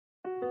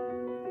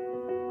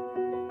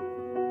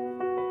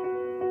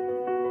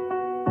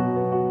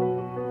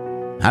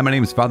Hi, my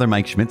name is Father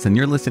Mike Schmitz, and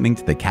you're listening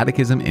to the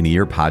Catechism in a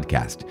Year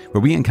podcast,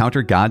 where we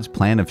encounter God's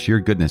plan of sheer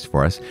goodness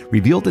for us,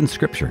 revealed in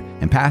Scripture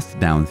and passed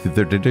down through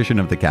the tradition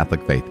of the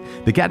Catholic faith.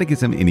 The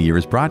Catechism in a Year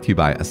is brought to you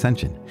by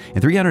Ascension.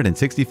 In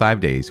 365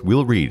 days,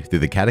 we'll read through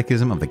the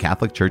Catechism of the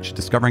Catholic Church,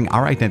 discovering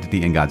our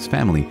identity in God's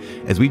family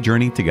as we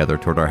journey together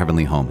toward our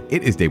heavenly home.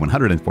 It is day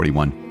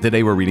 141.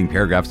 Today, we're reading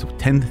paragraphs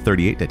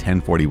 1038 to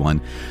 1041.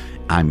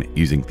 I'm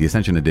using the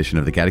Ascension edition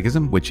of the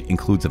Catechism, which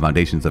includes the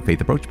Foundations of Faith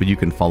approach, but you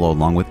can follow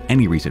along with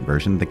any recent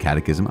version of the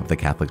Catechism of the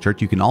Catholic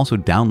Church. You can also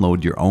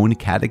download your own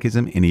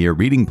Catechism in a Year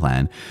reading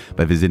plan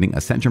by visiting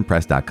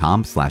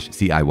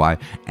ascensionpress.com/CIY.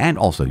 And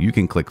also, you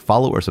can click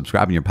follow or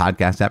subscribe in your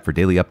podcast app for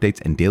daily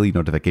updates and daily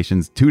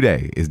notifications.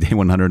 Today is day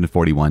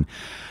 141.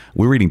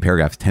 We're reading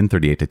paragraphs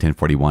 1038 to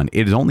 1041.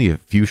 It is only a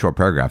few short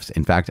paragraphs.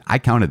 In fact, I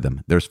counted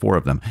them. There's 4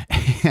 of them.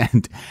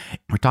 And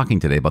we're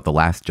talking today about the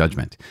last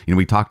judgment.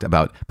 We talked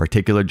about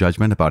particular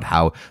judgment, about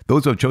how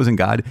those who have chosen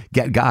God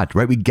get God,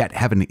 right? We get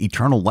heaven,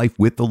 eternal life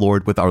with the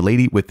Lord, with Our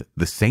Lady, with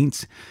the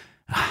saints.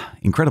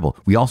 Incredible.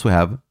 We also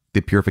have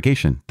the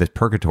purification, the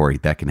purgatory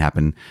that can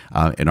happen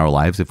in our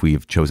lives if we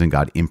have chosen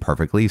God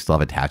imperfectly, still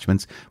have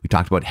attachments. We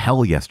talked about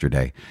hell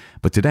yesterday.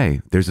 But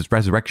today, there's this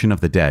resurrection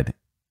of the dead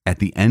at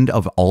the end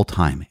of all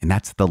time, and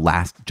that's the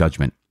last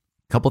judgment.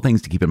 A couple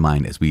things to keep in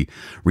mind as we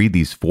read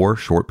these 4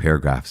 short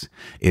paragraphs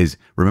is,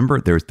 remember,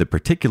 there's the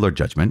particular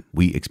judgment.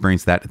 We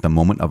experience that at the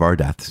moment of our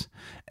deaths.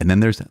 And then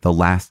there's the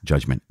last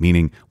judgment,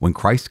 meaning when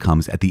Christ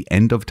comes at the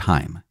end of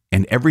time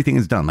and everything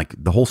is done, like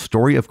the whole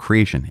story of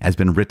creation has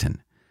been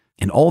written,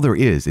 and all there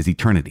is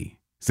eternity.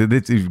 So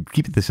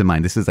keep this in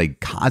mind. This is a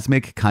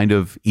cosmic kind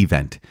of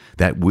event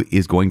that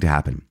is going to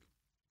happen.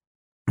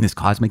 This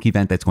cosmic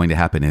event that's going to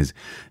happen is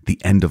the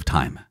end of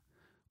time,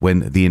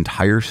 when the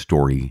entire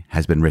story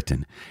has been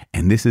written.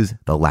 And this is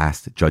the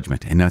last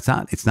judgment. And it's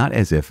not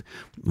as if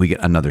we get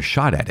another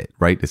shot at it,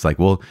 right? It's like,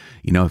 well,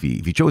 if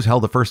you chose hell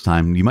the first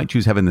time, you might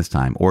choose heaven this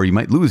time, or you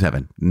might lose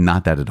heaven.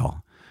 Not that at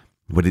all.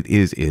 What it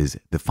is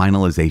the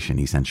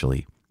finalization,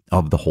 essentially,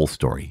 of the whole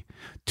story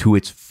to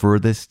its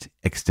furthest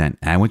extent.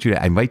 And I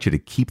invite you to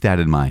keep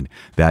that in mind,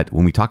 that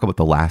when we talk about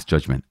the last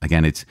judgment,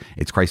 again, it's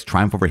Christ's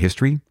triumph over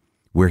history,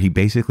 where he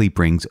basically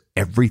brings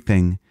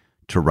everything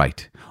to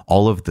right.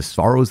 All of the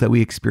sorrows that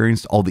we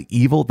experienced, all the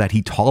evil that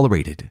he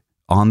tolerated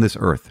on this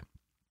earth,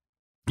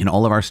 in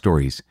all of our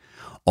stories,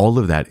 all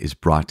of that is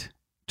brought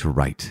to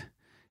right.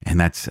 And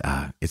that's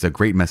it's a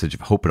great message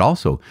of hope, but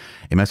also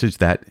a message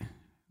that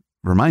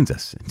reminds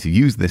us to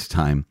use this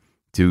time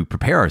to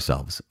prepare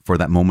ourselves for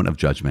that moment of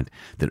judgment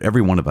that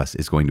every one of us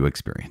is going to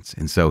experience.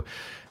 And so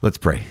let's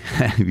pray.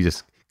 We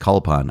just call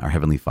upon our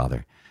Heavenly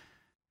Father.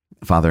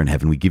 Father in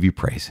heaven, we give you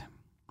praise.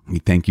 We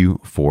thank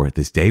you for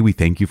this day. We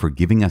thank you for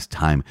giving us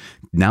time.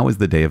 Now is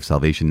the day of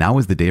salvation. Now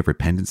is the day of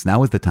repentance.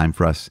 Now is the time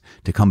for us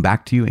to come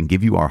back to you and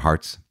give you our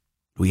hearts.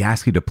 We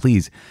ask you to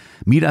please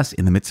meet us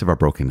in the midst of our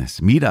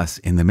brokenness. Meet us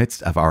in the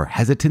midst of our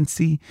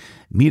hesitancy.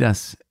 Meet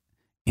us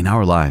in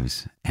our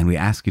lives. And we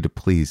ask you to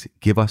please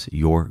give us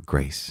your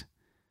grace.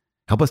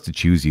 Help us to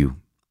choose you.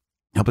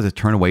 Help us to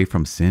turn away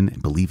from sin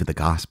and believe in the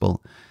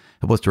gospel.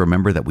 Help us to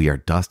remember that we are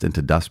dust, and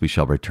to dust we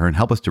shall return.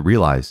 Help us to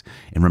realize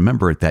and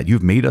remember that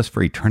you've made us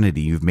for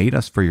eternity. You've made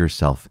us for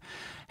yourself.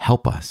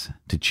 Help us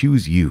to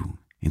choose you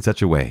in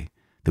such a way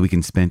that we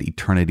can spend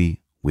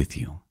eternity with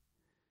you.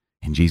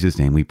 In Jesus'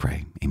 name we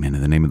pray. Amen.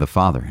 In the name of the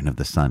Father, and of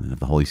the Son, and of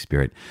the Holy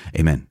Spirit.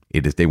 Amen.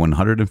 It is day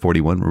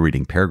 141. We're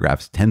reading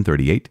paragraphs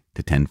 1038 to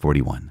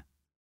 1041.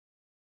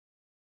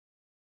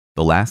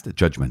 The last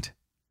judgment.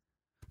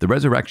 The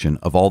resurrection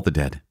of all the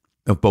dead,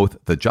 of both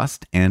the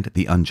just and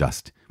the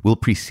unjust, will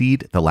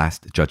precede the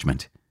last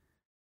judgment.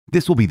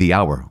 This will be the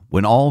hour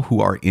when all who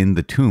are in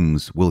the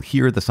tombs will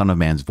hear the Son of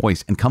Man's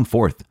voice and come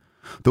forth,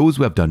 those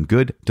who have done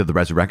good to the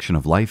resurrection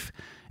of life,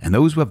 and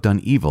those who have done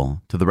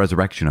evil to the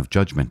resurrection of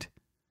judgment.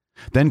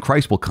 Then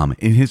Christ will come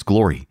in his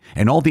glory,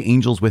 and all the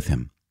angels with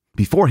him.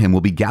 Before him will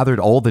be gathered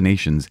all the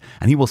nations,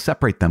 and he will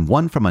separate them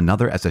one from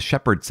another as a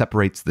shepherd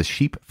separates the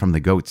sheep from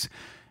the goats,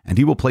 and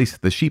he will place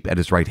the sheep at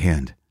his right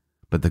hand,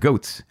 but the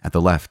goats at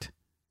the left.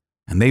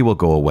 And they will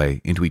go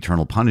away into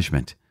eternal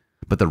punishment,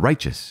 but the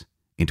righteous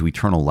into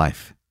eternal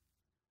life.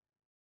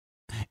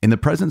 In the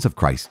presence of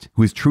Christ,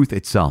 who is truth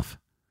itself,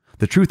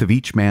 the truth of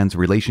each man's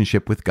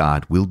relationship with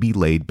God will be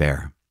laid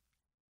bare.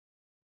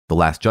 The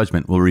last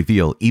judgment will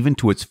reveal, even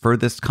to its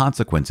furthest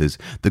consequences,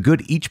 the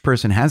good each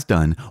person has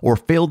done or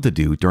failed to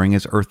do during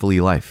his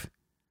earthly life.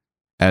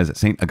 As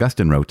St.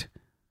 Augustine wrote,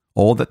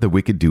 "All that the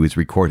wicked do is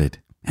recorded,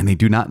 and they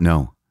do not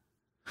know.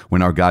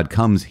 When our God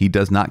comes, he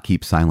does not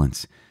keep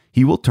silence.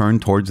 He will turn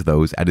towards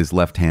those at his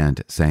left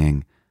hand,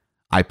 saying,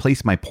 'I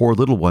place my poor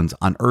little ones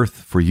on earth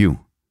for you.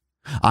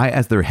 I,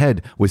 as their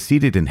head, was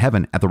seated in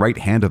heaven at the right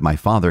hand of my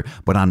Father,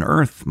 but on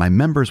earth my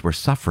members were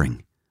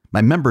suffering.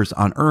 My members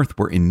on earth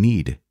were in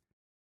need.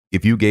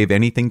 If you gave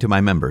anything to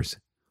my members,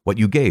 what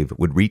you gave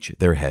would reach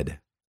their head.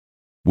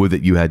 Would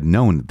that you had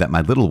known that my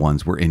little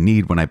ones were in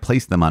need when I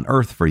placed them on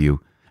earth for you,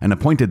 and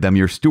appointed them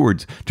your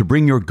stewards to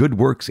bring your good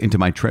works into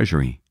my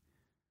treasury.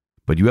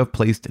 But you have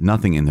placed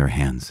nothing in their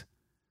hands.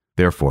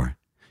 Therefore,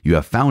 You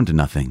have found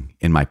nothing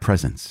in my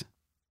presence.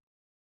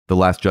 The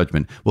last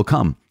judgment will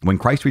come when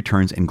Christ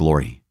returns in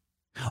glory.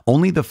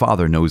 Only the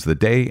Father knows the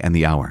day and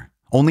the hour.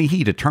 Only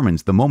he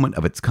determines the moment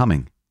of its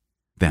coming.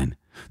 Then,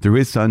 through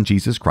his Son,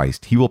 Jesus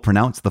Christ, he will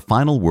pronounce the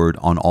final word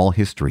on all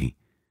history.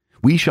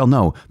 We shall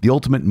know the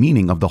ultimate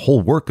meaning of the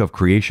whole work of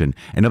creation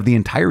and of the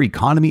entire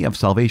economy of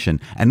salvation,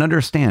 and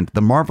understand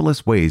the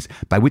marvelous ways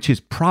by which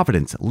his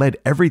providence led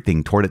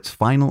everything toward its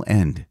final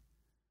end.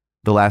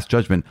 The last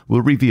judgment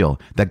will reveal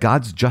that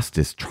God's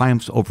justice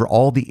triumphs over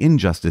all the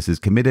injustices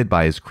committed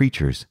by his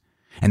creatures,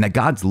 and that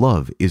God's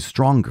love is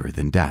stronger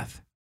than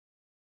death.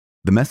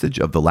 The message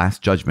of the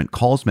last judgment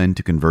calls men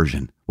to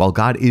conversion, while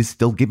God is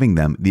still giving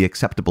them the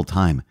acceptable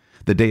time,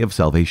 the day of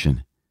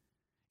salvation.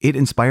 It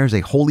inspires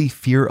a holy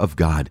fear of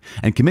God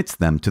and commits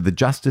them to the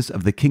justice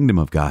of the kingdom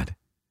of God.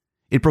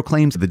 It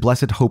proclaims the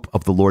blessed hope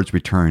of the Lord's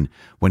return,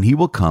 when he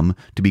will come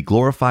to be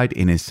glorified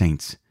in his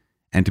saints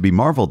and to be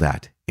marveled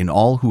at in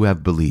all who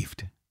have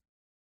believed.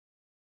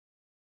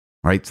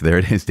 All right, so there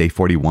it is, day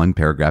 41,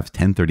 paragraphs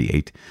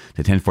 1038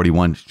 to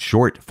 1041,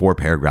 short 4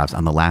 paragraphs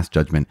on the last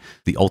judgment,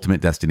 the ultimate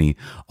destiny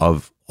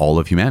of all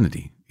of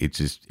humanity. It's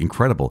just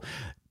incredible.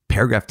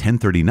 Paragraph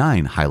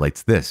 1039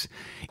 highlights this.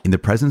 In the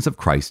presence of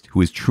Christ,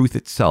 who is truth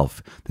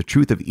itself, the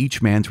truth of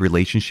each man's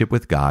relationship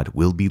with God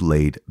will be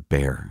laid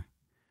bare.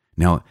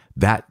 Now,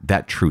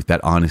 that truth,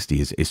 that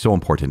honesty is so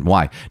important.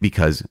 Why?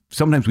 Because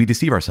sometimes we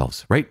deceive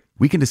ourselves, right?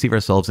 We can deceive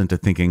ourselves into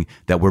thinking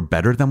that we're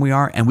better than we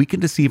are, and we can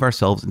deceive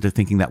ourselves into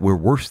thinking that we're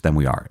worse than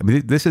we are. I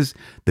mean, this is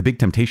the big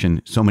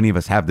temptation so many of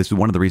us have. This is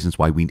one of the reasons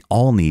why we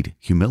all need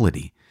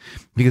humility.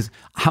 Because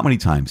how many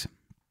times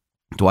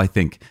do I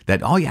think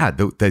that, oh yeah,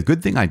 the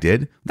good thing I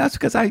did, that's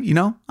because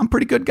I'm a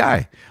pretty good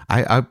guy.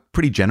 I'm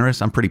pretty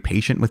generous. I'm pretty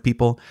patient with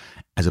people,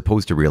 as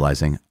opposed to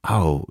realizing,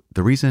 oh,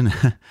 the reason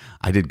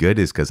I did good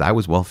is because I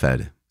was well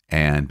fed,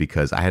 and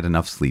because I had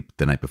enough sleep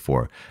the night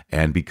before,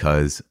 and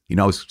because,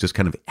 I was just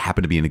kind of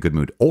happened to be in a good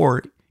mood,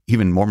 or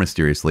even more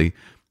mysteriously,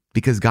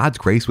 because God's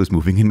grace was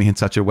moving in me in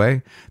such a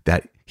way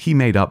that he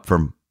made up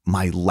for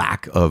my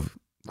lack of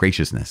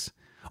graciousness.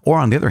 Or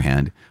on the other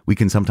hand, we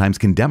can sometimes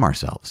condemn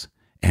ourselves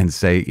and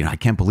say, I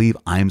can't believe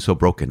I'm so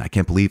broken. I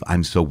can't believe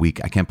I'm so weak.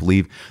 I can't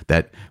believe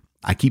that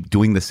I keep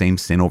doing the same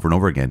sin over and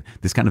over again.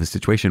 This kind of a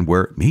situation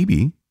where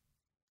maybe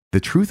the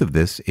truth of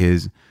this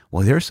is,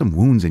 well, there are some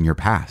wounds in your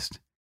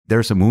past. There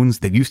are some wounds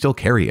that you still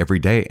carry every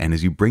day. And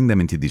as you bring them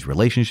into these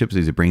relationships,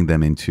 as you bring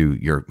them into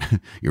your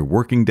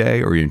working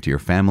day or into your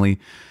family,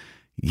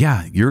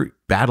 yeah, you're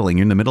battling.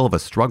 You're in the middle of a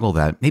struggle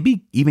that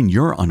maybe even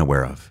you're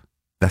unaware of.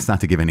 That's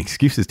not to give any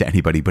excuses to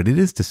anybody, but it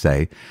is to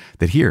say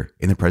that here,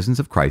 in the presence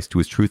of Christ,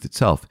 who is truth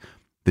itself,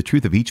 the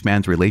truth of each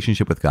man's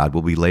relationship with God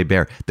will be laid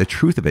bare. The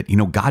truth of it,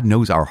 God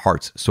knows our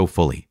hearts so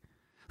fully.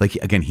 Like,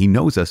 again, he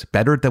knows us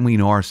better than we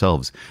know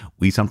ourselves.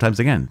 We sometimes,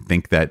 again,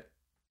 think that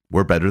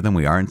we're better than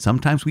we are, and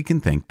sometimes we can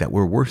think that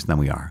we're worse than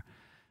we are.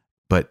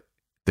 But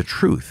the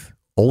truth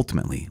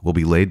ultimately will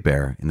be laid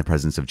bare in the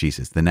presence of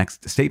Jesus. The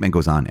next statement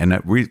goes on,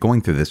 and we're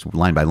going through this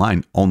line by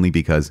line only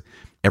because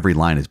every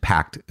line is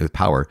packed with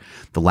power.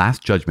 The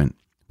last judgment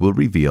will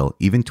reveal,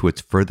 even to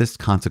its furthest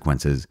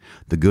consequences,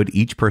 the good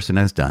each person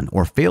has done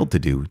or failed to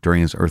do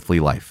during his earthly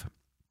life.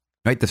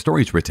 Right? The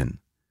story's written.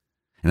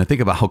 And I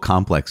think about how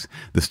complex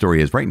the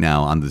story is right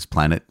now on this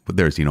planet.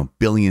 There's,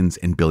 billions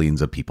and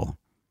billions of people.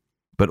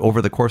 But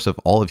over the course of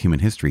all of human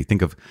history,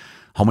 think of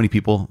how many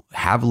people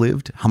have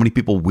lived, how many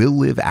people will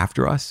live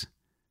after us.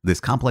 This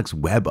complex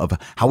web of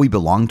how we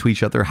belong to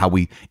each other, how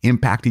we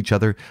impact each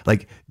other,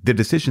 like the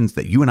decisions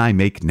that you and I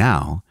make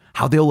now,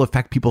 how they'll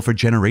affect people for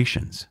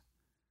generations.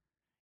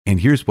 And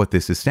here's what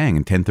this is saying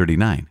in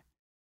 1039.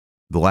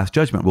 The last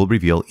judgment will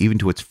reveal, even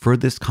to its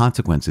furthest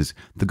consequences,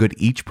 the good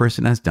each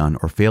person has done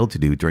or failed to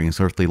do during his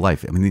earthly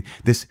life. I mean,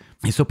 this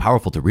is so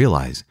powerful to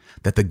realize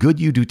that the good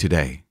you do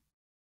today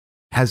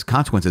has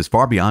consequences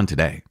far beyond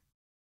today.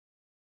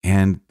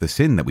 And the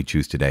sin that we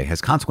choose today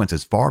has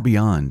consequences far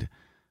beyond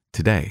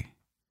today.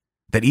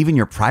 That even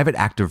your private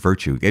act of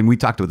virtue, and we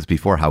talked about this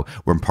before, how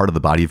we're part of the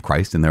body of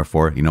Christ, and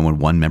therefore, when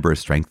one member is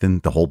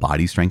strengthened, the whole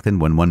body is strengthened.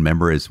 When one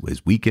member is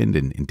weakened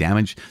and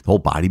damaged, the whole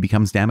body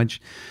becomes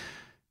damaged.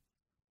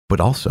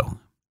 But also,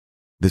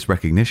 this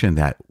recognition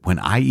that when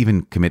I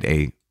even commit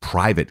a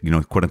private,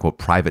 quote unquote,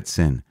 private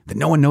sin that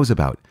no one knows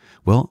about,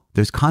 well,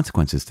 there's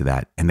consequences to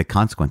that, and the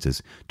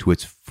consequences to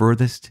its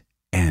furthest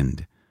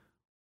end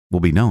will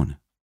be known.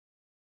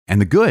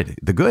 And the good,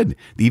 the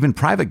even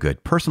private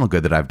good, personal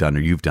good that I've done or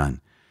you've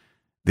done,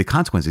 the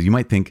consequences, you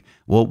might think,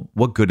 well,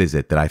 what good is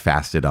it that I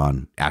fasted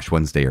on Ash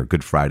Wednesday or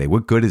Good Friday?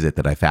 What good is it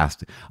that I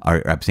fast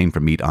or abstain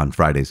from meat on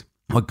Fridays?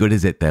 What good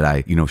is it that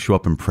I, show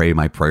up and pray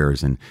my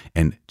prayers and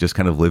just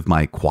kind of live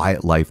my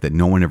quiet life that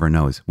no one ever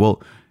knows?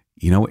 Well,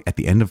 at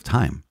the end of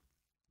time,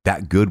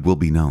 that good will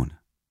be known.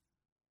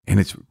 And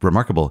it's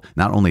remarkable,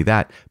 not only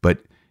that, but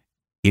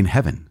in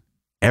heaven,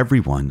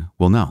 everyone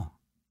will know.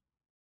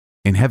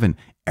 In heaven,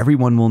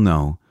 everyone will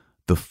know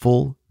the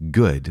full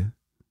good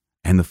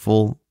and the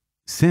full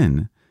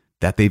sin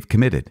that they've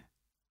committed.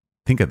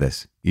 Think of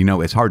this.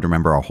 It's hard to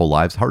remember our whole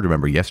lives, hard to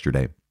remember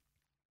yesterday.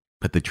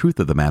 But the truth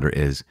of the matter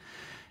is,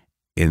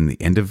 in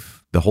the end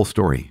of the whole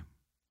story,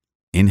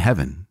 in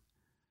heaven,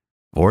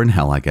 or in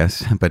hell, I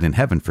guess, but in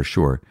heaven for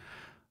sure,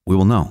 we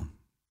will know.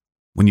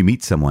 When you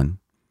meet someone,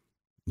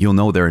 you'll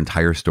know their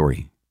entire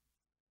story.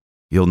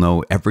 You'll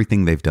know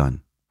everything they've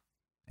done.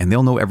 And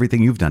they'll know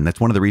everything you've done. That's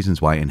one of the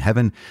reasons why in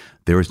heaven,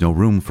 there is no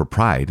room for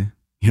pride.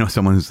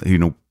 Someone who's,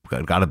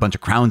 got a bunch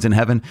of crowns in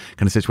heaven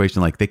kind of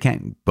situation, like they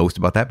can't boast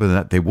about that,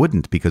 but they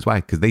wouldn't. Because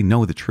why? Because they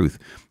know the truth.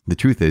 The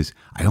truth is,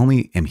 I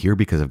only am here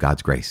because of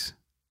God's grace.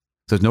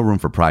 So there's no room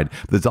for pride,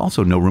 but there's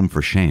also no room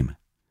for shame.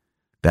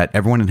 That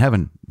everyone in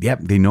heaven,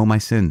 they know my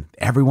sin.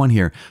 Everyone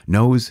here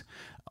knows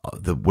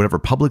whatever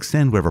public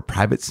sin, whatever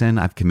private sin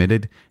I've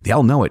committed, they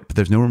all know it, but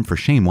there's no room for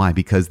shame. Why?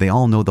 Because they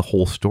all know the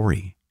whole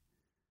story.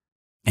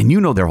 And you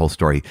know their whole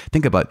story.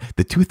 Think about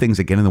the two things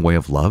that get in the way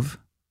of love,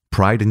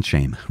 pride and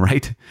shame,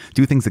 right?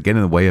 Two things that get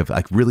in the way of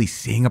like really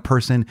seeing a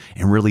person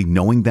and really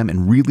knowing them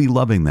and really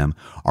loving them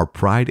are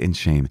pride and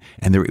shame.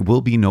 And there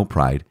will be no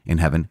pride in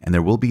heaven and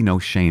there will be no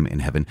shame in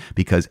heaven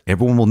because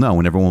everyone will know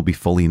and everyone will be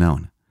fully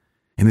known.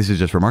 And this is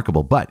just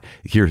remarkable. But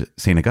here,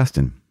 St.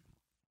 Augustine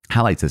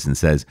highlights this and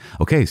says,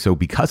 okay, so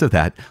because of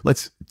that,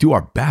 let's do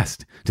our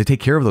best to take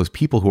care of those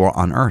people who are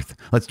on earth.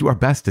 Let's do our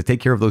best to take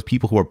care of those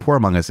people who are poor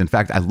among us. In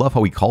fact, I love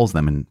how he calls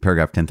them in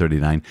paragraph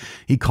 1039.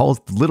 He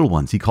calls the little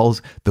ones. He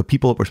calls the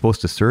people that we're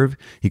supposed to serve.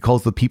 He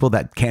calls the people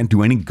that can't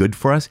do any good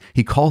for us.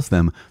 He calls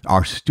them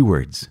our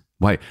stewards.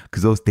 Why?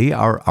 Because they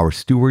are our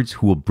stewards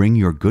who will bring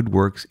your good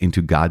works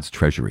into God's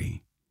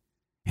treasury.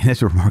 And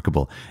that's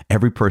remarkable.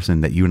 Every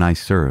person that you and I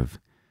serve,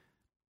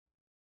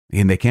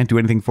 and they can't do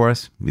anything for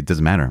us, it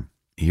doesn't matter.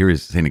 Here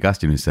is St.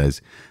 Augustine who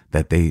says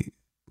that they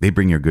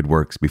bring your good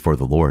works before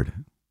the Lord.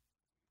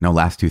 Now,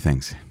 last two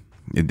things.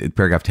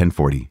 Paragraph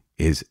 1040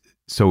 is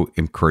so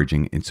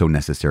encouraging and so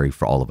necessary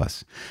for all of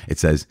us. It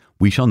says,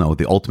 we shall know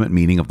the ultimate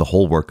meaning of the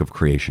whole work of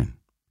creation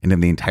and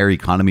of the entire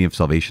economy of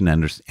salvation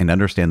and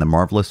understand the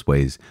marvelous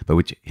ways by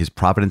which his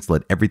providence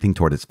led everything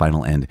toward its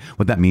final end.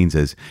 What that means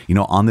is,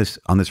 on this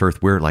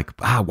earth, we're like,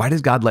 why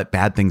does God let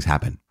bad things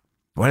happen?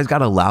 Why does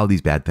God allow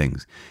these bad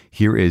things?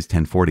 Here is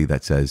 1040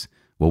 that says,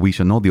 well, we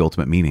shall know the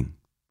ultimate meaning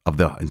of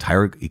the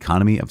entire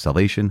economy of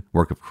salvation,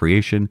 work of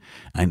creation,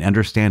 and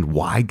understand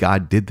why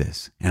God did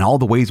this and all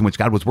the ways in which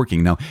God was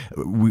working. Now,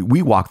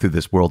 we walk through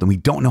this world and we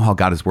don't know how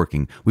God is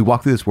working. We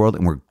walk through this world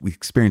and we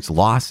experience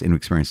loss and we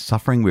experience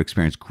suffering. We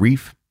experience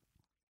grief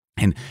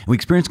and we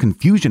experience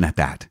confusion at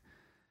that.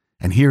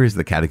 And here is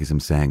the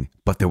Catechism saying,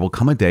 but there will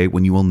come a day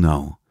when you will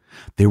know.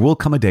 There will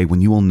come a day when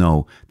you will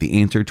know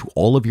the answer to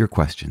all of your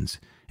questions.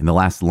 And the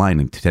last line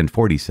in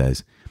 1040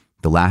 says,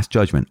 the last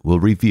judgment will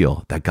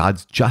reveal that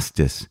God's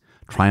justice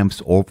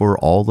triumphs over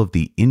all of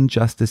the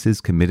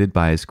injustices committed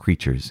by his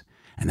creatures,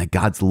 and that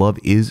God's love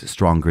is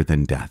stronger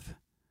than death.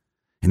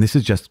 And this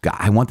is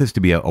I want this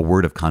to be a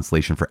word of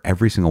consolation for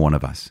every single one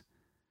of us.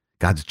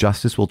 God's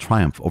justice will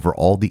triumph over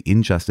all the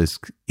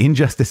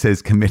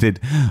injustices committed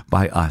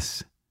by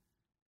us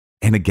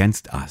and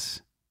against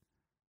us.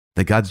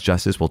 That God's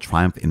justice will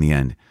triumph in the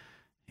end.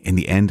 In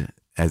the end,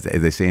 as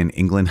they say in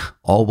England,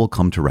 all will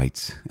come to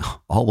rights.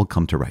 All will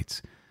come to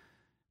rights.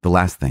 The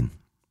last thing,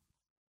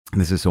 and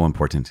this is so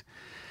important,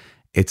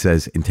 it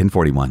says in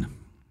 1041,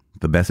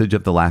 the message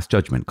of the last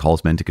judgment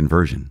calls men to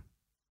conversion.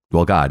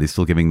 While God is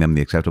still giving them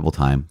the acceptable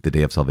time, the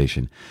day of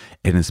salvation,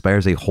 it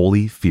inspires a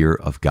holy fear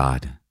of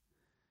God.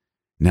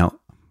 Now,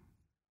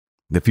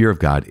 the fear of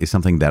God is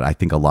something that I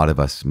think a lot of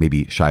us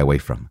maybe shy away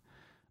from,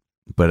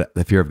 but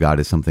the fear of God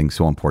is something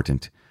so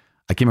important.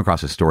 I came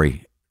across a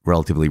story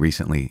relatively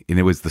recently, and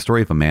it was the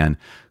story of a man.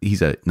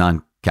 He's a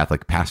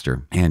non-Catholic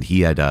pastor, and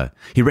he'd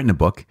written a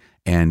book.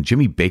 And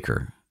Jimmy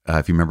Baker,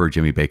 if you remember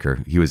Jimmy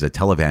Baker, he was a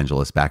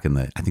televangelist back in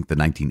the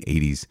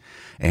 1980s.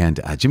 And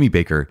Jimmy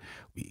Baker,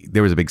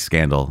 there was a big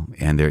scandal,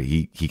 and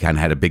he kind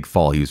of had a big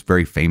fall. He was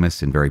very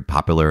famous and very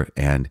popular.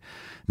 And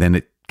then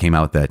it came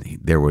out that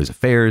there was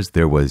affairs,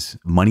 there was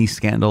money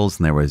scandals,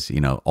 and there was,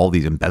 all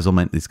these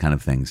embezzlement, these kind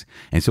of things.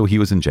 And so he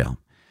was in jail.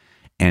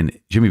 And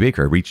Jimmy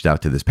Baker reached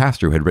out to this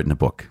pastor who had written a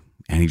book.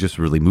 And he just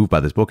really moved by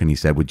this book. And he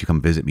said, would you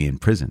come visit me in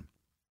prison?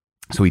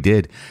 So he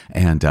did.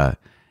 And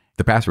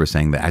the pastor was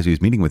saying that as he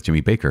was meeting with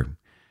Jimmy Baker,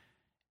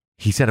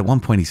 he said at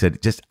one point,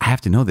 I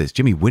have to know this.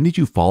 Jimmy, when did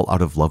you fall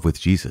out of love with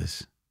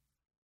Jesus?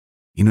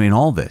 In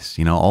all this,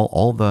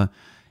 all the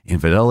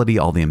infidelity,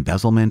 all the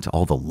embezzlement,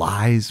 all the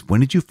lies, when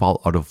did you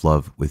fall out of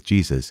love with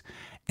Jesus?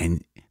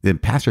 And the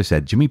pastor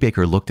said, Jimmy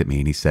Baker looked at me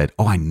and he said,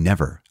 I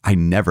never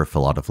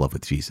fell out of love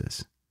with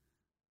Jesus.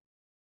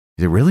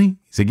 He said, really?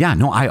 He said, yeah,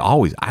 no, I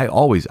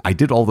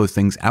did all those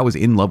things. I was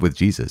in love with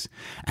Jesus.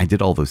 I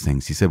did all those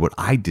things. He said, what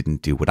I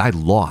didn't do, what I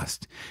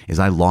lost is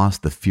I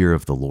lost the fear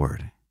of the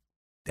Lord.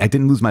 I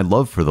didn't lose my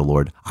love for the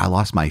Lord. I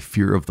lost my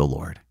fear of the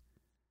Lord.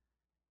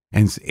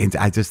 And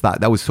I just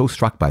thought, that was so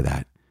struck by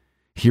that.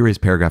 Here is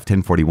paragraph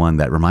 1041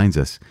 that reminds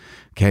us,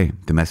 okay,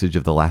 the message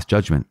of the last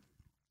judgment.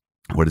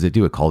 What does it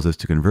do? It calls us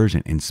to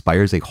conversion,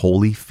 inspires a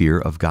holy fear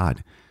of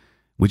God,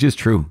 which is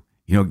true.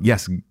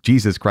 Yes,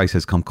 Jesus Christ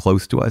has come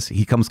close to us.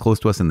 He comes close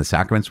to us in the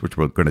sacraments, which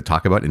we're going to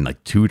talk about in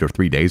like 2 to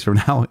 3 days from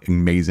now.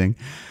 Amazing.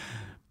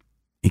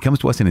 He comes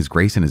to us in his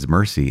grace and his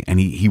mercy, and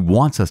he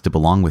wants us to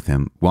belong with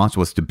him, wants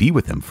us to be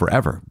with him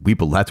forever.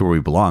 That's where we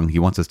belong. He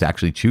wants us to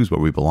actually choose where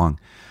we belong.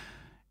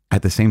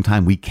 At the same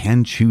time, we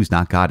can choose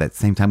not God. At the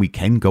same time, we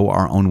can go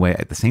our own way.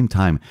 At the same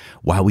time,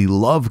 while we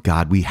love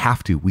God, we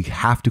have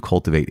to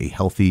cultivate a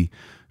healthy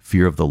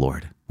fear of the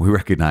Lord. We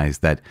recognize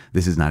that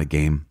this is not a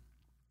game.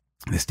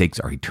 The stakes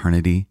are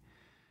eternity,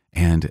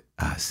 and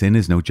sin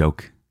is no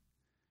joke.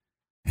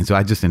 And so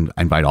I just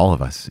invite all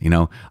of us,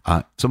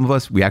 some of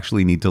us, we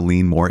actually need to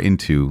lean more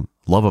into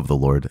love of the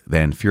Lord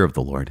than fear of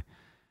the Lord.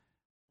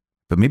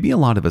 But maybe a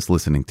lot of us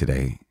listening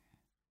today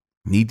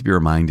need to be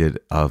reminded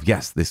of,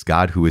 yes, this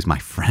God who is my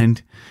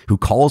friend, who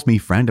calls me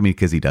friend.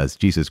 Because he does.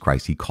 Jesus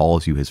Christ, he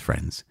calls you his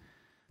friends.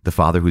 The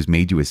Father who's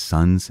made you his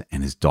sons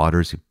and his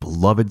daughters,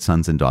 beloved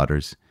sons and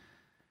daughters,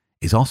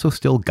 is also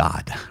still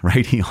God,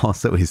 right? He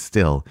also is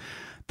still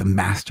the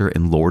master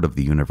and Lord of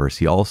the universe.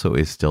 He also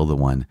is still the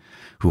one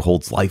who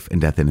holds life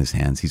and death in his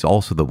hands. He's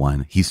also the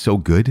one. He's so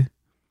good.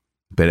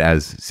 But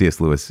as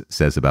C.S. Lewis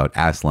says about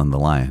Aslan the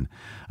lion,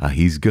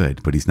 he's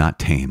good, but he's not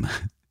tame.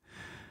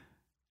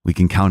 We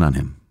can count on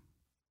him.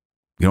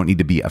 We don't need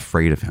to be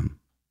afraid of him.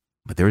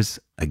 But there's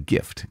a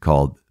gift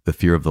called the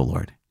fear of the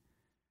Lord.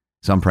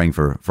 So I'm praying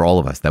for all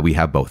of us that we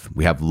have both.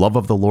 We have love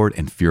of the Lord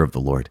and fear of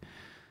the Lord,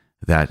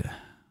 that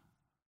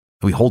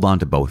we hold on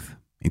to both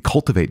and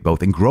cultivate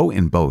both and grow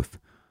in both,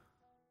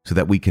 so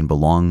that we can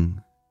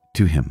belong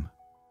to him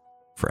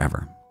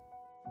forever.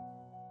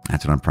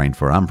 That's what I'm praying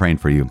for. I'm praying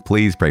for you.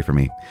 Please pray for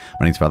me.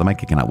 My name's Father Mike.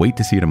 I cannot wait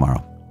to see you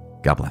tomorrow.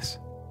 God bless.